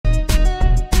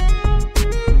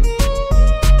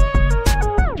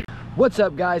What's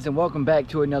up, guys, and welcome back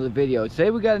to another video.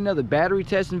 Today we got another battery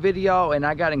testing video, and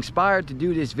I got inspired to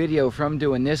do this video from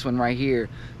doing this one right here,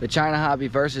 the China Hobby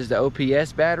versus the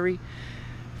OPS battery.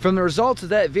 From the results of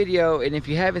that video, and if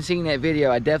you haven't seen that video,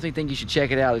 I definitely think you should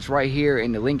check it out. It's right here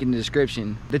in the link in the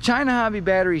description. The China Hobby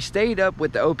battery stayed up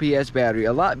with the OPS battery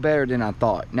a lot better than I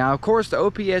thought. Now, of course, the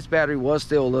OPS battery was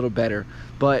still a little better,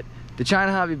 but the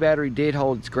China Hobby battery did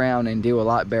hold its ground and do a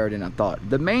lot better than I thought.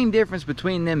 The main difference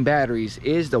between them batteries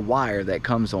is the wire that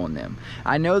comes on them.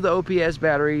 I know the OPS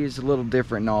battery is a little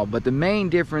different and all, but the main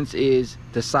difference is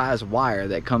the size wire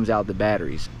that comes out the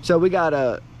batteries. So we got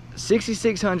a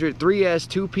 6600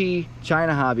 3S 2P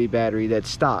China Hobby battery that's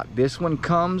stock. This one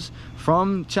comes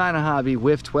from China Hobby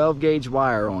with 12 gauge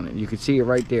wire on it. You can see it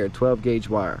right there, 12 gauge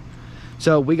wire.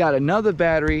 So we got another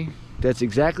battery that's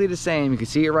exactly the same. You can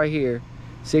see it right here,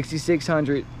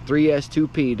 6600 3S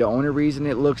 2P. The only reason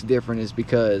it looks different is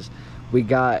because we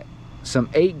got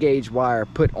some 8 gauge wire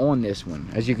put on this one.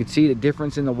 As you can see the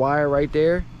difference in the wire right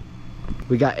there,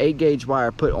 we got 8 gauge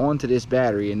wire put onto this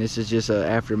battery, and this is just an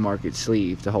aftermarket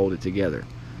sleeve to hold it together.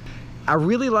 I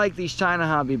really like these China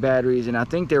Hobby batteries, and I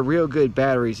think they're real good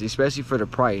batteries, especially for the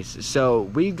price. So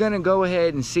we're gonna go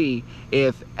ahead and see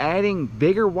if adding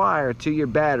bigger wire to your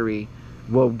battery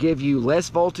will give you less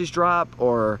voltage drop,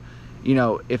 or you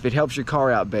know, if it helps your car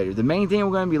out better. The main thing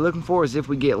we're going to be looking for is if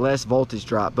we get less voltage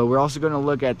drop, but we're also going to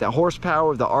look at the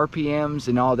horsepower, the RPMs,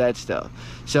 and all that stuff.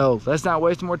 So let's not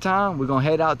waste more time. We're going to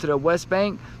head out to the West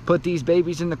Bank, put these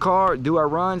babies in the car, do our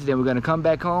runs, then we're going to come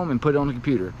back home and put it on the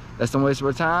computer. Let's not waste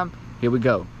more time. Here we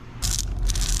go.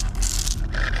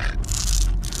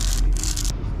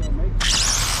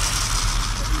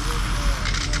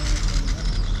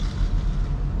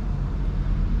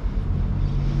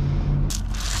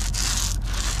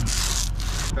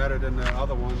 Better than the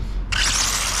other ones.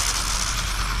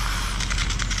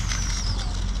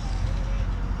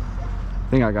 I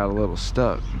think I got a little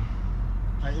stuck.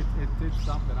 It did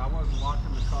something. I wasn't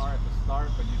watching the car at the start,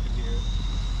 but you could hear it.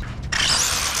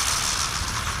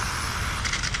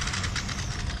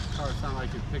 The car sounded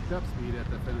like it picked up speed at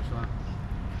the finish line.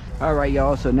 Alright,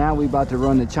 y'all, so now we about to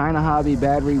run the China Hobby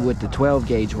battery with the 12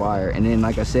 gauge wire, and then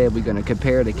like I said, we're going to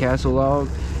compare the castle log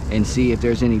and see if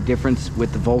there's any difference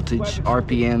with the voltage,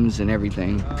 RPMs, and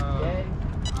everything.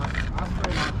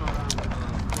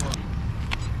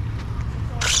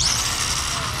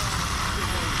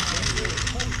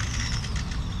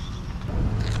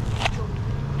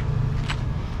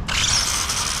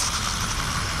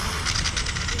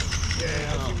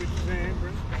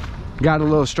 Got a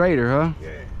little straighter, huh?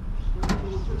 Yeah.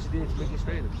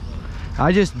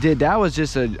 I just did, that was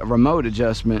just a remote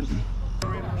adjustment.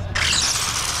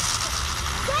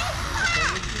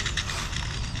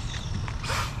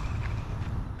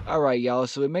 Alright, y'all,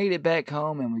 so we made it back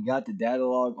home and we got the data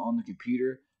log on the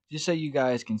computer. Just so you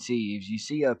guys can see, as you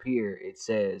see up here, it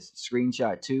says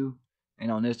screenshot 2,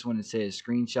 and on this one it says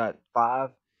screenshot 5.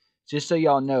 Just so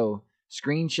y'all know,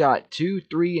 screenshot 2,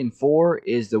 3, and 4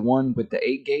 is the one with the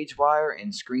 8 gauge wire,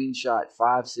 and screenshot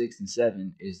 5, 6, and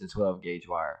 7 is the 12 gauge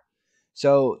wire.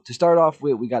 So to start off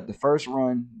with, we got the first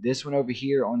run. This one over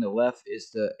here on the left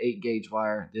is the 8 gauge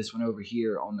wire. This one over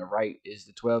here on the right is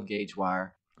the 12 gauge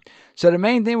wire. So the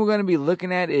main thing we're going to be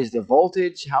looking at is the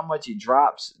voltage, how much it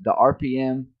drops, the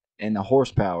RPM, and the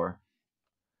horsepower.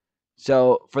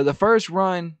 So for the first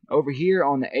run over here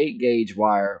on the 8 gauge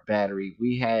wire battery,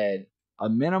 we had a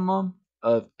minimum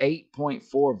of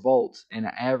 8.4 volts and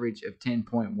an average of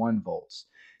 10.1 volts.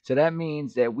 So that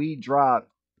means that we dropped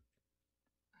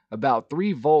about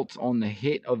 3 volts on the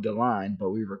hit of the line, but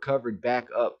we recovered back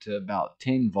up to about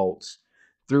 10 volts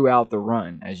throughout the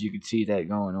run, as you can see that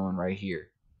going on right here.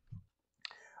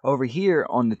 Over here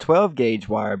on the 12 gauge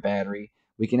wire battery,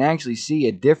 we can actually see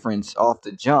a difference off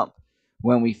the jump.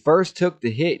 When we first took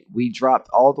the hit, we dropped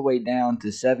all the way down to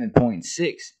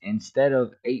 7.6 instead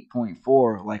of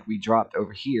 8.4 like we dropped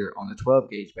over here on the 12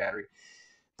 gauge battery.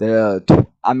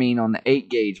 On the 8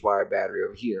 gauge wire battery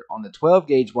over here. On the 12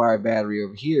 gauge wire battery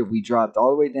over here, we dropped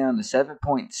all the way down to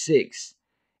 7.6.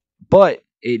 But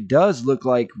it does look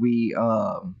like we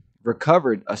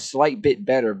recovered a slight bit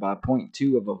better by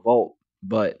 0.2 of a volt.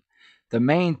 But the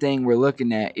main thing we're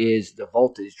looking at is the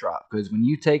voltage drop, because when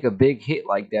you take a big hit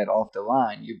like that off the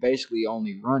line, you're basically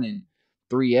only running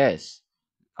 2S.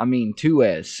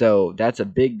 So that's a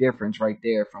big difference right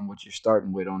there from what you're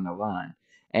starting with on the line.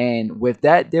 And with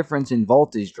that difference in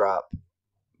voltage drop,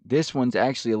 this one's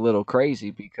actually a little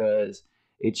crazy, because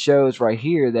it shows right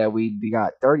here that we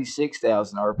got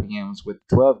 36,000 RPMs with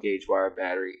the 12 gauge wire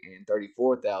battery and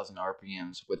 34,000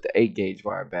 RPMs with the 8 gauge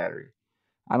wire battery.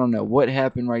 I don't know what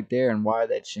happened right there and why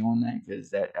that's showing that, because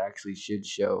that actually should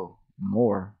show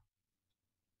more.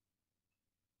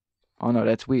 Oh no,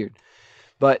 that's weird.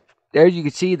 But there you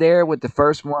can see there with the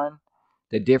first one,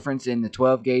 the difference in the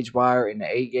 12 gauge wire and the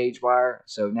 8 gauge wire.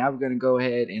 So now we're going to go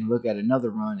ahead and look at another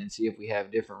run and see if we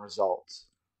have different results.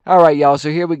 All right, y'all.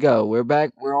 So here we go. We're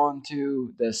back. We're on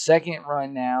to the second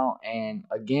run now. And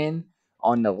again,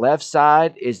 on the left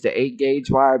side is the 8 gauge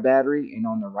wire battery, and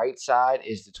on the right side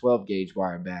is the 12 gauge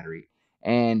wire battery.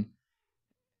 And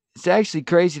it's actually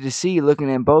crazy to see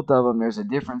looking at both of them. There's a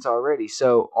difference already.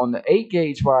 So on the 8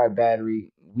 gauge wire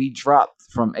battery, we dropped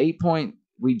to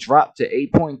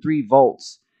 8.3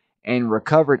 volts and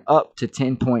recovered up to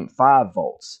 10.5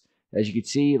 volts. As you can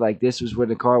see, like this was where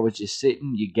the car was just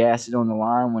sitting. You gas it on the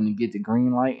line when you get the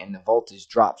green light, and the voltage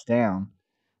drops down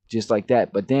just like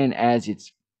that. But then as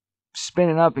it's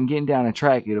spinning up and getting down the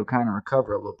track, it'll kind of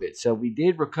recover a little bit. So we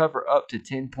did recover up to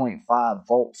 10.5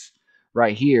 volts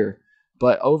right here.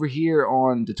 But over here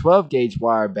on the 12 gauge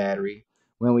wire battery,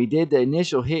 when we did the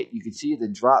initial hit, you can see the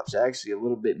drops actually a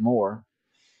little bit more.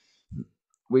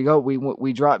 We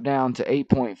dropped down to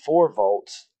 8.4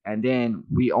 volts, and then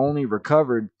we only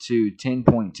recovered to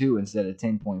 10.2 instead of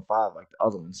 10.5 like the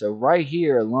other one. So right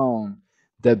here alone,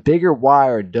 the bigger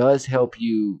wire does help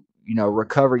you,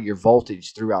 recover your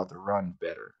voltage throughout the run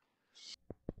better.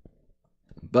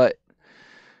 But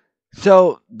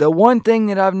so the one thing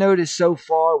that I've noticed so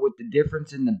far with the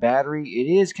difference in the battery,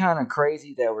 it is kind of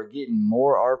crazy that we're getting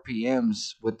more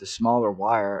RPMs with the smaller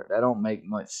wire. That don't make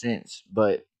much sense,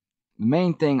 but the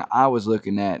main thing I was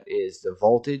looking at is the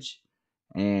voltage,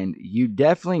 and you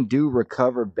definitely do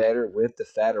recover better with the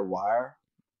fatter wire.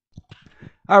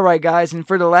 All right, guys, and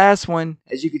for the last one,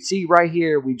 as you can see right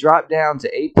here, we dropped down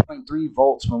to 8.3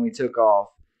 volts when we took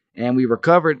off, and we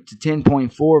recovered to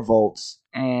 10.4 volts,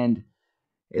 and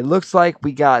it looks like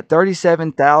we got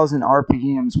 37,000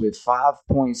 RPMs with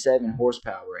 5.7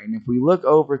 horsepower. And if we look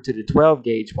over to the 12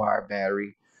 gauge wire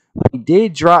battery, we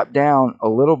did drop down a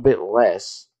little bit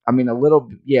less. I mean, a little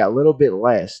bit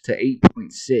less to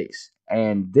 8.6.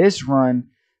 And this run,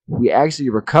 we actually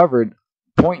recovered zero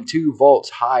point 0.2 volts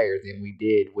higher than we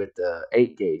did with the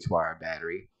 8 gauge wire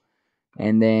battery.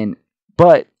 And then,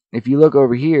 but if you look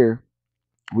over here,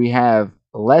 we have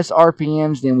less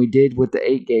RPMs than we did with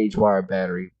the 8 gauge wire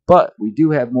battery, but we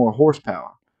do have more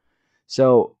horsepower.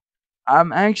 So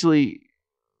I'm actually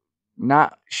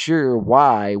not sure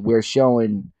why we're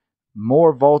showing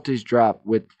more voltage drop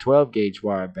with the 12 gauge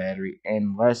wire battery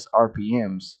and less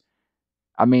RPMs.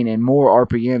 I mean, and more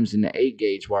RPMs in the 8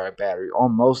 gauge wire battery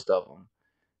on most of them.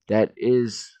 That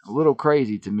is a little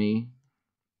crazy to me.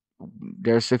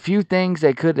 There's a few things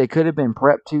they could have been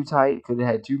prepped too tight, could have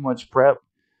had too much prep,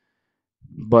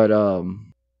 but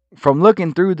from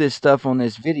looking through this stuff on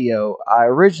this video, I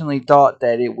originally thought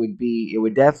that it would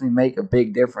definitely make a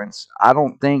big difference. I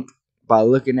don't think by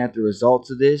looking at the results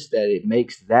of this that it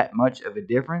makes that much of a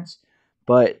difference,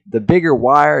 but the bigger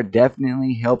wire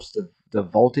definitely helps the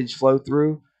voltage flow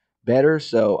through better.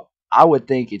 So I would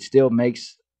think it still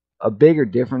makes a bigger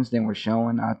difference than we're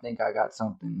showing. I think I got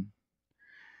something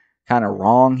kind of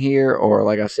wrong here, or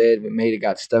like I said, we maybe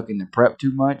got stuck in the prep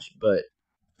too much, but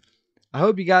I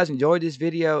hope you guys enjoyed this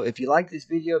video. If you like this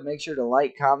video, make sure to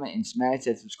like, comment, and smash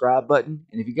that subscribe button.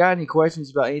 And if you got any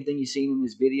questions about anything you've seen in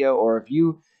this video, or if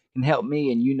you can help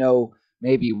me and you know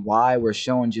maybe why we're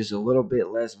showing just a little bit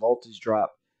less voltage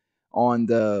drop on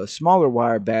the smaller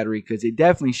wire battery, because it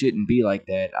definitely shouldn't be like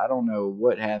that. I don't know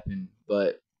what happened,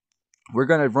 but we're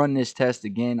going to run this test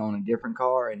again on a different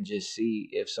car and just see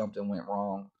if something went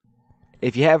wrong.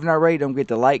 If you haven't already, don't forget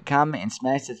to like, comment, and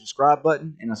smash that subscribe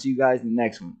button. And I'll see you guys in the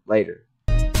next one. Later.